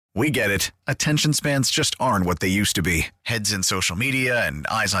We get it. Attention spans just aren't what they used to be. Heads in social media and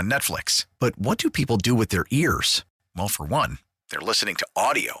eyes on Netflix. But what do people do with their ears? Well, for one, they're listening to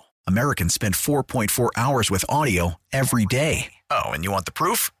audio. Americans spend 4.4 hours with audio every day. Oh, and you want the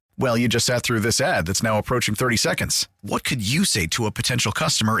proof? Well, you just sat through this ad that's now approaching 30 seconds. What could you say to a potential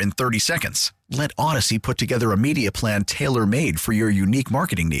customer in 30 seconds? Let Odyssey put together a media plan tailor-made for your unique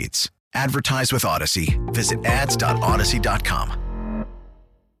marketing needs. Advertise with Odyssey. Visit ads.odyssey.com.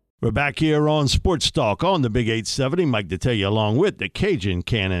 We're back here on Sports Talk on the Big 870. Mike Detillier along with the Cajun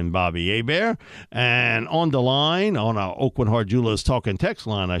Cannon, Bobby Hebert. And on the line, on our Oakland Heart Jewelers Talk and Text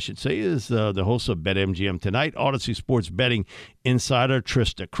line, I should say, is the host of BetMGM Tonight, Odyssey Sports Betting Insider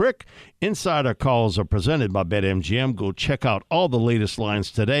Trista Crick. Insider calls are presented by BetMGM. Go check out all the latest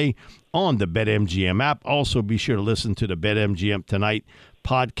lines today on the BetMGM app. Also, be sure to listen to the BetMGM Tonight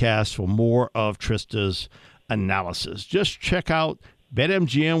podcast for more of Trista's analysis. Just check out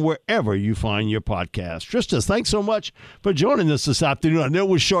BetMGM wherever you find your podcast. Trista, thanks so much for joining us this afternoon. I know it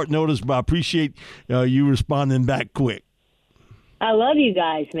was short notice, but I appreciate you responding back quick. I love you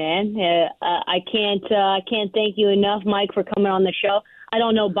guys, man. I can't thank you enough, Mike, for coming on the show. I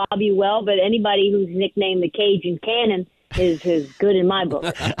don't know Bobby well, but anybody who's nicknamed the Cajun Cannon is good in my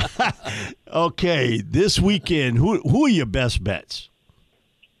book. Okay, this weekend, who are your best bets?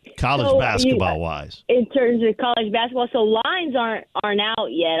 College basketball-wise. In terms of college basketball, so lines aren't out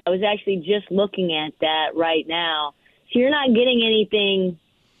yet. I was actually just looking at that right now. So you're not getting anything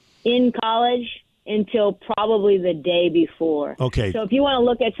in college until probably the day before. Okay. So if you want to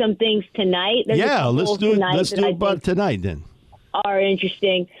look at some things tonight, let's do it about tonight then. Are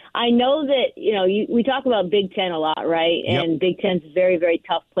interesting. I know that we talk about Big Ten a lot, right? And Big Ten's a very, very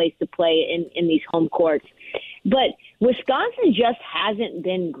tough place to play in these home courts. But Wisconsin just hasn't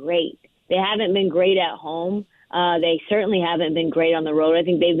been great. They haven't been great at home. They certainly haven't been great on the road. I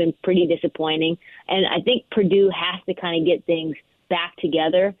think they've been pretty disappointing. And I think Purdue has to kind of get things back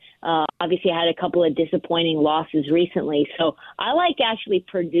together. Obviously, had a couple of disappointing losses recently. So I like actually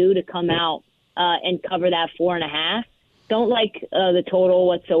Purdue to come out and cover that 4.5. Don't like the total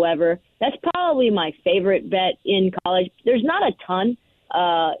whatsoever. That's probably my favorite bet in college. There's not a ton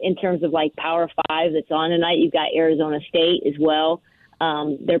in terms of like Power 5 that's on tonight. You've got Arizona State as well.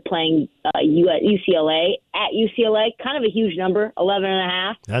 They're playing UCLA at UCLA. Kind of a huge number,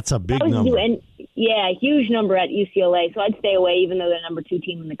 11.5. That's a big number. Yeah, huge number at UCLA. So I'd stay away, even though they're number 2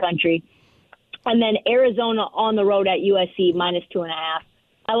 team in the country. And then Arizona on the road at USC, -2.5.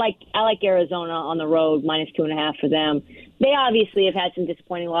 I like Arizona on the road, -2.5 for them. They obviously have had some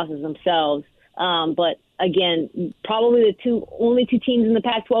disappointing losses themselves. But again, probably the only two teams in the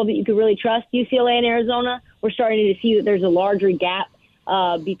Pac-12 that you could really trust, UCLA and Arizona. We're starting to see that there's a larger gap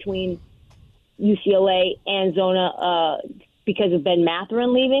between UCLA and Zona because of Ben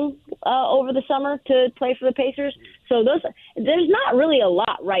Mathurin leaving over the summer to play for the Pacers. So there's not really a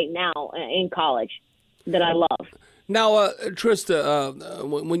lot right now in college that I love. Now, Trista,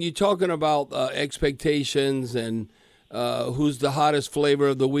 when you're talking about expectations and who's the hottest flavor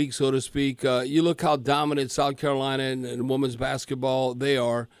of the week, so to speak, you look how dominant South Carolina and women's basketball they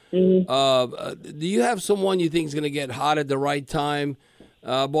are. Mm-hmm. Do you have someone you think is going to get hot at the right time?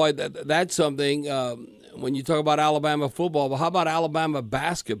 Boy, that's something. When you talk about Alabama football, but how about Alabama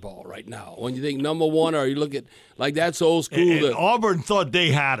basketball right now? When you think number one, or you look at like that's old school. And Auburn thought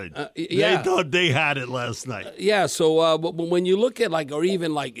they had it. They thought they had it last night. Yeah. So, but when you look at like, or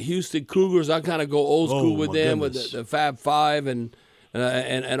even like Houston Cougars, I kind of go old school with them with the Fab Five and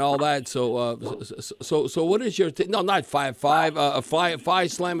all that. So what is your no, not 5-5, Phi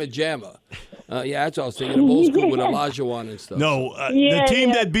Slamma Jamma. Yeah, that's what I was thinking of old school with Olajuwon and stuff. No, the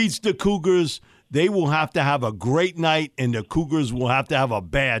team that beats the Cougars, they will have to have a great night, and the Cougars will have to have a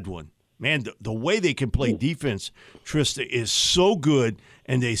bad one. Man, the way they can play defense, Trista, is so good,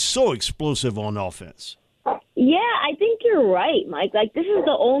 and they're so explosive on offense. Yeah, I think you're right, Mike. Like, this is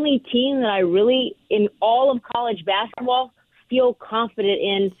the only team that I really, in all of college basketball, feel confident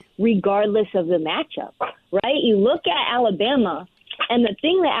in regardless of the matchup, right? You look at Alabama, and the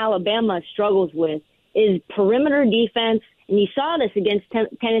thing that Alabama struggles with is perimeter defense, and you saw this against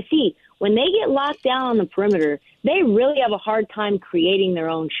Tennessee. When they get locked down on the perimeter, they really have a hard time creating their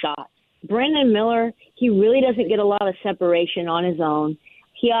own shot. Brandon Miller, he really doesn't get a lot of separation on his own.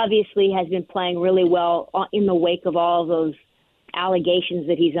 He obviously has been playing really well in the wake of all of those allegations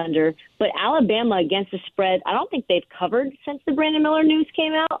that he's under. But Alabama against the spread, I don't think they've covered since the Brandon Miller news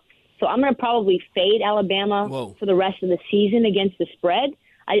came out. So I'm going to probably fade Alabama for the rest of the season against the spread.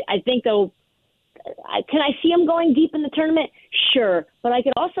 I think, though, can I see them going deep in the tournament? Sure. But I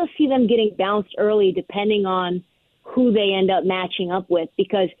could also see them getting bounced early depending on who they end up matching up with.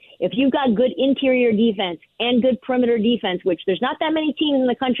 Because if you've got good interior defense and good perimeter defense, which there's not that many teams in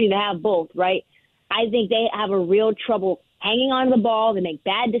the country that have both, right? I think they have a real trouble hanging on to the ball. They make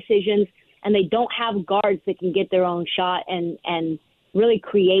bad decisions, and they don't have guards that can get their own shot and really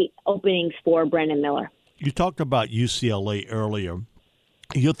create openings for Brandon Miller. You talked about UCLA earlier.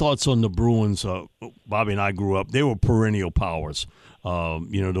 Your thoughts on the Bruins? Bobby and I grew up. They were perennial powers.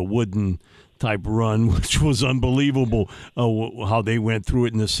 The Wooden type run, which was unbelievable, how they went through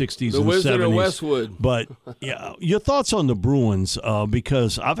it in the 60s and 70s. The Wizard of Westwood. But yeah, your thoughts on the Bruins,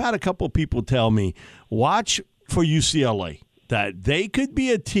 because I've had a couple of people tell me, watch for UCLA, that they could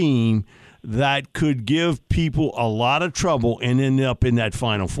be a team that could give people a lot of trouble and end up in that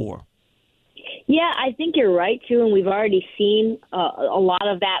Final Four. Yeah, I think you're right, too, and we've already seen a lot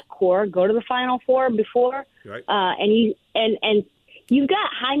of that core go to the Final Four before. Right. And you've got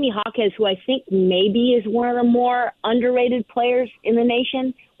Jaime Jaquez, who I think maybe is one of the more underrated players in the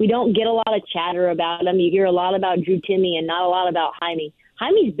nation. We don't get a lot of chatter about him. You hear a lot about Drew Timme and not a lot about Jaime.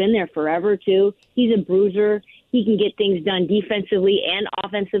 Jaime's been there forever, too. He's a bruiser. He can get things done defensively and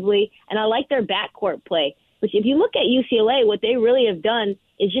offensively, and I like their backcourt play. But if you look at UCLA, what they really have done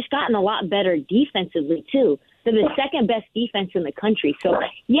is just gotten a lot better defensively, too. They're the second-best defense in the country. So,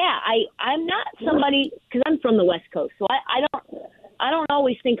 yeah, I'm not somebody – because I'm from the West Coast, so I don't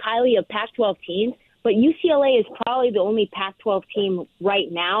always think highly of Pac-12 teams, but UCLA is probably the only Pac-12 team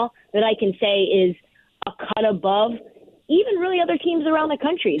right now that I can say is a cut above even really other teams around the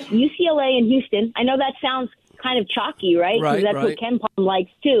country. UCLA and Houston, I know that sounds kind of chalky, right? Because that's what Ken Palm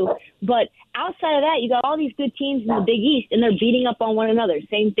likes too. But outside of that, you got all these good teams in the Big East, and they're beating up on one another.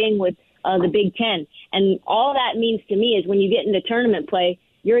 Same thing with the Big Ten. And all that means to me is when you get into tournament play,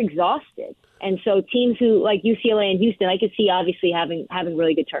 you're exhausted. And so teams who like UCLA and Houston, I could see obviously having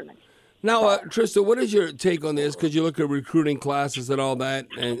really good tournaments. Now, Trista, what is your take on this? Because you look at recruiting classes and all that,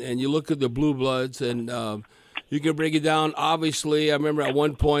 and you look at the Blue Bloods, and you can break it down. Obviously, I remember at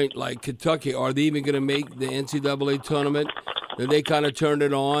one point, like Kentucky, are they even going to make the NCAA tournament? And they kind of turned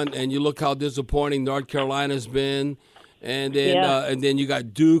it on, and you look how disappointing North Carolina's been. And then you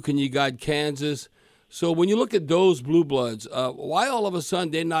got Duke and you got Kansas. So when you look at those Blue Bloods, why all of a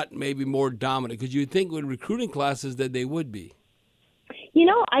sudden they're not maybe more dominant? Because you'd think with recruiting classes that they would be. You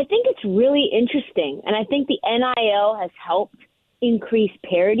know, I think it's really interesting, and I think the NIL has helped increase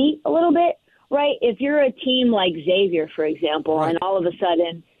parity a little bit, right? If you're a team like Xavier, for example, right, and all of a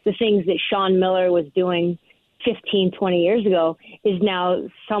sudden the things that Sean Miller was doing 15, 20 years ago is now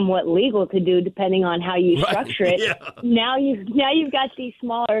somewhat legal to do depending on how you structure it. Yeah. Now you've got these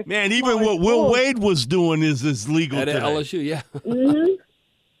smaller. Man, even what Will Wade was doing is legal at today. LSU, yeah. Mm-hmm.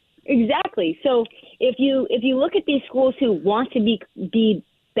 Exactly. So if you look at these schools who want to be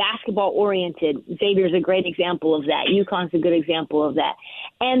basketball oriented, Xavier's a great example of that. UConn's a good example of that.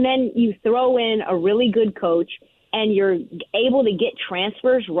 And then you throw in a really good coach, and you're able to get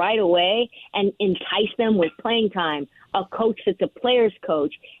transfers right away and entice them with playing time, a coach that's a player's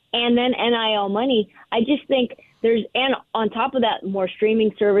coach, and then NIL money. I just think and on top of that, more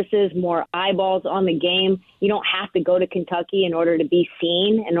streaming services, more eyeballs on the game. You don't have to go to Kentucky in order to be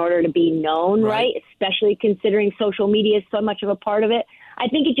seen, in order to be known, right? Especially considering social media is so much of a part of it. I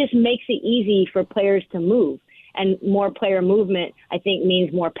think it just makes it easy for players to move. And more player movement, I think,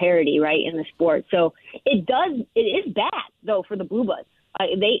 means more parity, right, in the sport. So it is bad, though, for the Blue Bloods.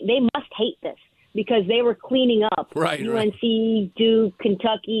 They must hate this because they were cleaning up. UNC, Duke,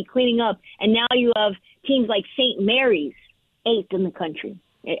 Kentucky, cleaning up. And now you have teams like St. Mary's, 8th in the country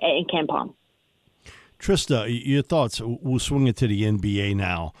in Ken Palm. Trista, your thoughts? We'll swing it to the NBA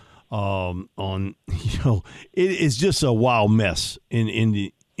now. It is just a wild mess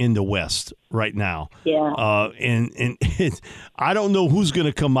in the West right now. Yeah. And I don't know who's going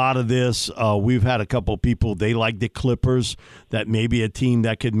to come out of this. We've had a couple of people, they like the Clippers, that maybe a team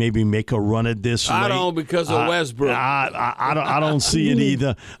that could maybe make a run at this. I don't, because of Westbrook. I don't see it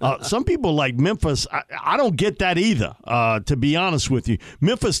either. Some people like Memphis. I don't get that either, to be honest with you.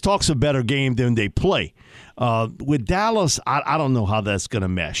 Memphis talks a better game than they play. With Dallas, I don't know how that's going to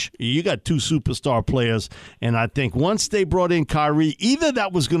mesh. You got two superstar players, and I think once they brought in Kyrie, either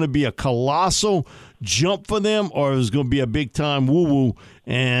that was going to be a colossal jump for them, or it was going to be a big time woo-woo.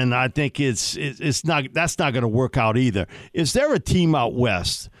 And I think that's not going to work out either. Is there a team out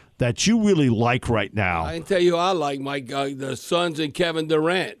west that you really like right now? I can tell you I like, Mike, the Suns and Kevin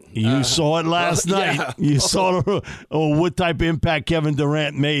Durant. You saw it last night. Yeah. You saw what type of impact Kevin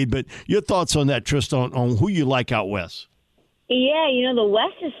Durant made. But your thoughts on that, Tristan, on who you like out west? Yeah, the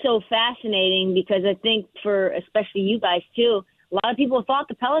West is so fascinating because I think for especially you guys too, a lot of people thought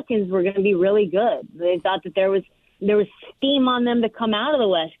the Pelicans were going to be really good. They thought that there was there was steam on them to come out of the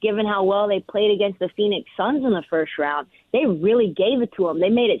West, given how well they played against the Phoenix Suns in the first round. They really gave it to them. They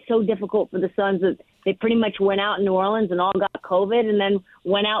made it so difficult for the Suns that they pretty much went out in New Orleans and all got COVID and then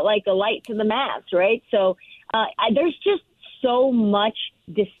went out like a light to the Mavs, right? So there's just so much,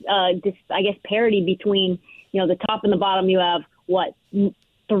 I guess, parity between, the top and the bottom. You have,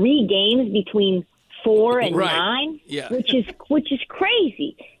 3 games between 4 and 9, which is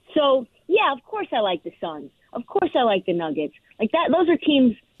crazy. So, yeah, of course I like the Suns. Of course I like the Nuggets. Like that, those are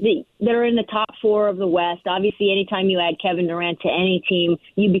teams that are in the top 4 of the West. Obviously, anytime you add Kevin Durant to any team,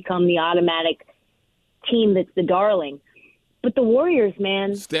 you become the automatic team that's the darling. But the Warriors,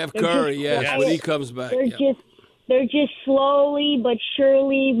 man. Steph Curry, when he comes back. They're just slowly but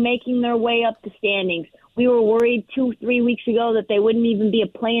surely making their way up the standings. We were worried 2-3 weeks ago that they wouldn't even be a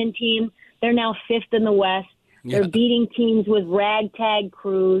play-in team. They're now 5th in the West. They're beating teams with ragtag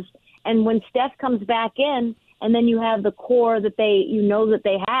crews. And when Steph comes back in, and then you have the core that that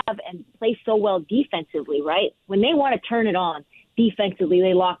they have and play so well defensively, right? When they want to turn it on defensively,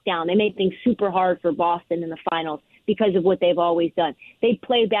 they lock down. They make things super hard for Boston in the finals because of what they've always done. They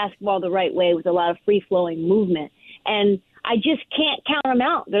play basketball the right way with a lot of free-flowing movement. And I just can't count them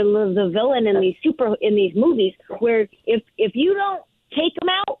out. They're the villain in these movies where if you don't take them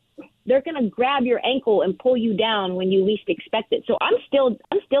out, they're going to grab your ankle and pull you down when you least expect it. So I'm still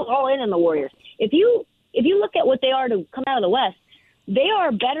all in on the Warriors. If you look at what they are to come out of the West, they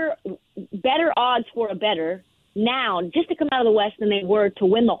are better odds for a better now just to come out of the West than they were to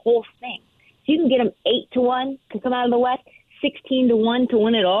win the whole thing. So you can get them 8-1 to come out of the West, 16-1 to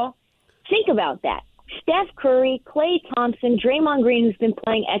win it all. Think about that. Steph Curry, Klay Thompson, Draymond Green has been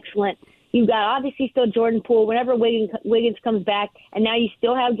playing excellent. You've got obviously still Jordan Poole whenever Wiggins comes back, and now you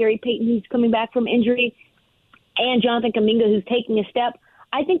still have Gary Payton who's coming back from injury, and Jonathan Kuminga who's taking a step.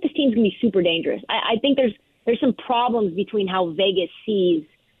 I think this team's going to be super dangerous. I think there's some problems between how Vegas sees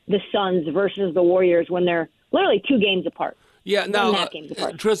the Suns versus the Warriors when they're literally 2 games apart. Yeah, now,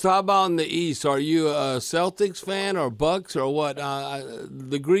 Trista, how about in the East? Are you a Celtics fan or Bucks or what?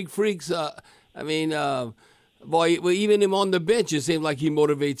 The Greek Freaks, even him on the bench, it seems like he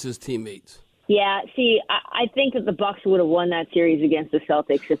motivates his teammates. Yeah, see, I think that the Bucks would have won that series against the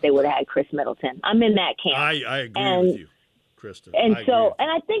Celtics if they would have had Chris Middleton. I'm in that camp. I agree with you, Krista. And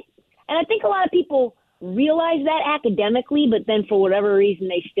I think a lot of people realize that academically, but then for whatever reason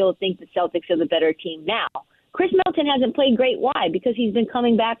they still think the Celtics are the better team now. Chris Middleton hasn't played great. Why? Because he's been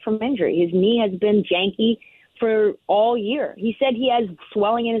coming back from injury. His knee has been janky for all year. He said he has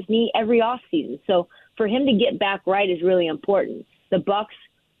swelling in his knee every offseason. So for him to get back right is really important. The Bucks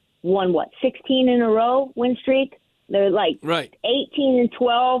won 16 in a row win streak. They're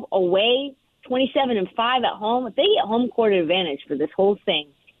 18-12 away, 27-5 at home. If they get home court advantage for this whole thing,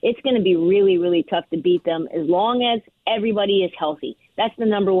 it's going to be really, really tough to beat them as long as everybody is healthy. That's the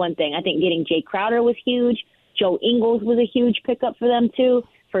number one thing. I think getting Jay Crowder was huge. Joe Ingles was a huge pickup for them too,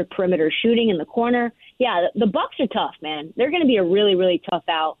 for perimeter shooting in the corner. Yeah, the Bucks are tough, man. They're going to be a really, really tough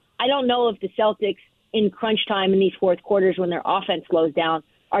out. I don't know if the Celtics in crunch time in these fourth quarters when their offense slows down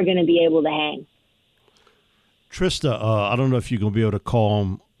are going to be able to hang. Trista, I don't know if you're going to be able to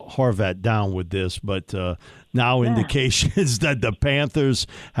calm Horvat down with this, but now indications that the Panthers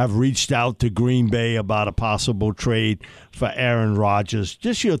have reached out to Green Bay about a possible trade for Aaron Rodgers.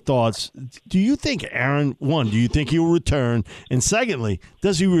 Just your thoughts. Do you think do you think he will return? And secondly,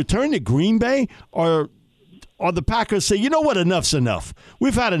 does he return to Green Bay or the Packers say, you know what, enough's enough.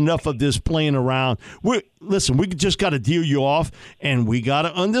 We've had enough of this playing around. We just got to deal you off, and we got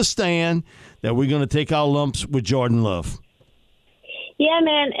to understand that we're going to take our lumps with Jordan Love. Yeah,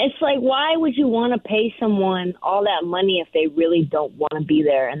 man, it's like, why would you want to pay someone all that money if they really don't want to be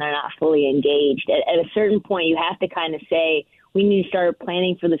there and they're not fully engaged? At a certain point, you have to kind of say, we need to start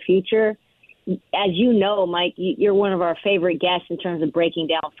planning for the future. As you know, Mike, you're one of our favorite guests in terms of breaking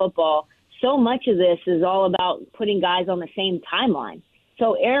down football. So much of this is all about putting guys on the same timeline.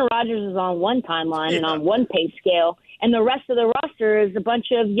 So Aaron Rodgers is on one timeline and on one pay scale, and the rest of the roster is a bunch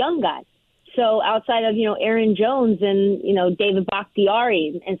of young guys. So outside of, Aaron Jones and, David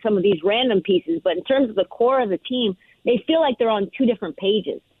Bakhtiari and some of these random pieces, but in terms of the core of the team, they feel like they're on 2 different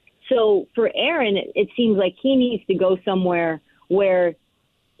pages. So for Aaron, it seems like he needs to go somewhere where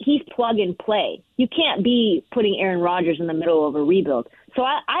he's plug and play. You can't be putting Aaron Rodgers in the middle of a rebuild. So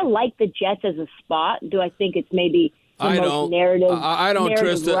I like the Jets as a spot. Do I think it's maybe the most narrative? I don't,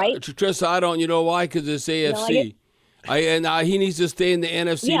 Trista. Right? Trista, I don't. You know why? Because it's AFC. He needs to stay in the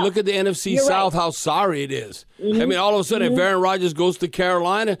NFC. Yeah, look at the NFC South, how sorry it is. Mm-hmm. I mean, all of a sudden, if Aaron Rodgers goes to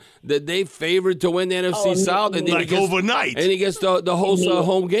Carolina, that they favored to win the NFC South, and then like overnight, and he gets the host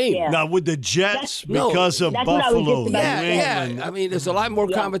home game. Yeah. Now with the Jets, because of Buffalo, I mean, there's a lot more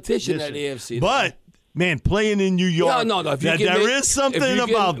competition at the AFC. But man, playing in New York, there is something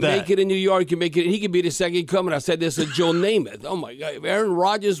about that. Make it in New York, you make it. He could be the second coming. I said this to Joe Namath. Oh my God, if Aaron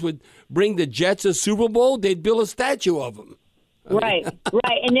Rodgers would bring the Jets a Super Bowl, they'd build a statue of him. Right.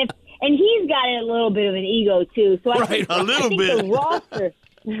 And he's got a little bit of an ego too. So I think the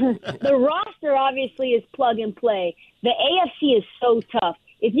roster obviously is plug and play. The AFC is so tough.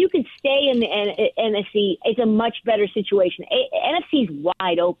 If you could stay in the NFC, it's a much better situation. NFC's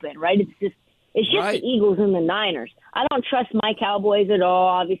wide open, right? It's just the Eagles and the Niners. I don't trust my Cowboys at all.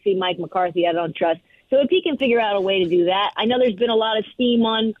 Obviously, Mike McCarthy, I don't trust. So if he can figure out a way to do that, I know there's been a lot of steam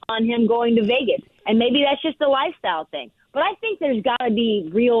on him going to Vegas, and maybe that's just a lifestyle thing. But I think there's got to be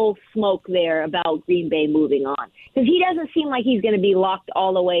real smoke there about Green Bay moving on, because he doesn't seem like he's going to be locked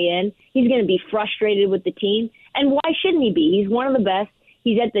all the way in. He's going to be frustrated with the team, and why shouldn't he be? He's one of the best.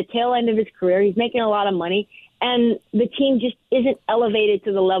 He's at the tail end of his career. He's making a lot of money, and the team just isn't elevated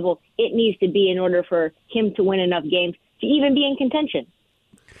to the level it needs to be in order for him to win enough games to even be in contention.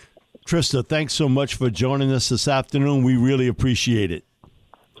 Trista, thanks so much for joining us this afternoon. We really appreciate it.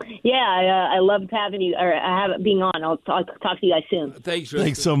 Yeah, I loved having you, or being on. I'll talk to you guys soon. Thanks, Trista.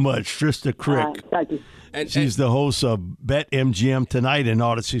 Thanks so much, Trista Crick. Talk to you. She's the host of BetMGM Tonight and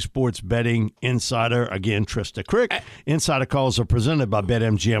Odyssey Sports Betting Insider. Again, Trista Crick. Insider calls are presented by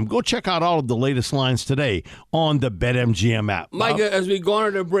BetMGM. Go check out all of the latest lines today on the BetMGM app. Micah, as we go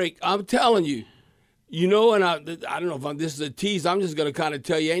on to break, I'm telling you, and I don't know if this is a tease. I'm just going to kind of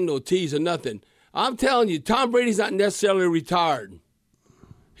tell you, ain't no tease or nothing. I'm telling you, Tom Brady's not necessarily retired.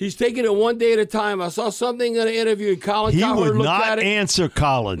 He's taking it one day at a time. I saw something in an interview. Colin Cowherd looked at it. He would not answer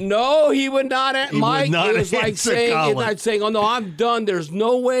Colin. No, he would not. Mike, it was like saying, Colin. it's not saying, oh, no, I'm done. There's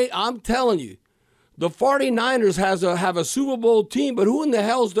no way. I'm telling you, the 49ers have a Super Bowl team, but who in the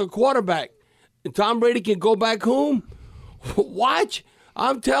hell is their quarterback? And Tom Brady can go back home? Watch.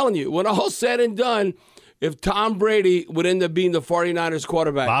 I'm telling you, when all's said and done, if Tom Brady would end up being the 49ers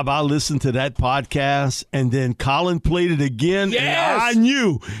quarterback. Bob, I listened to that podcast, and then Colin played it again, and I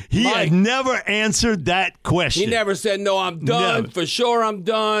knew he had never answered that question. He never said, no, I'm done. Never. For sure I'm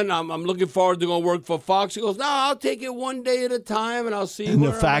done. I'm looking forward to going to work for Fox. He goes, no, I'll take it one day at a time, and I'll see and where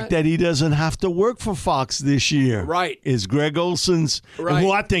the fact that he doesn't have to work for Fox this year is Greg Olson's,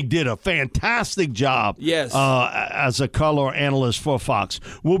 who I think did a fantastic job as a color analyst for Fox.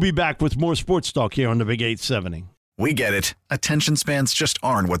 We'll be back with more Sports Talk here on the Big 870. We get it. Attention spans just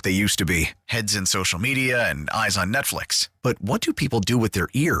aren't what they used to be. Heads in social media and eyes on Netflix. But what do people do with their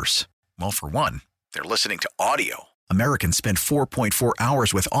ears? Well, for one, they're listening to audio. Americans spend 4.4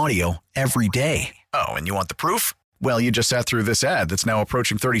 hours with audio every day. Oh, and you want the proof? Well, you just sat through this ad that's now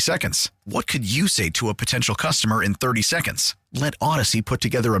approaching 30 seconds. What could you say to a potential customer in 30 seconds? Let Odyssey put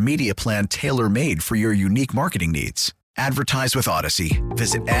together a media plan tailor-made for your unique marketing needs. Advertise with Odyssey.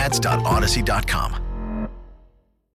 Visit ads.odyssey.com.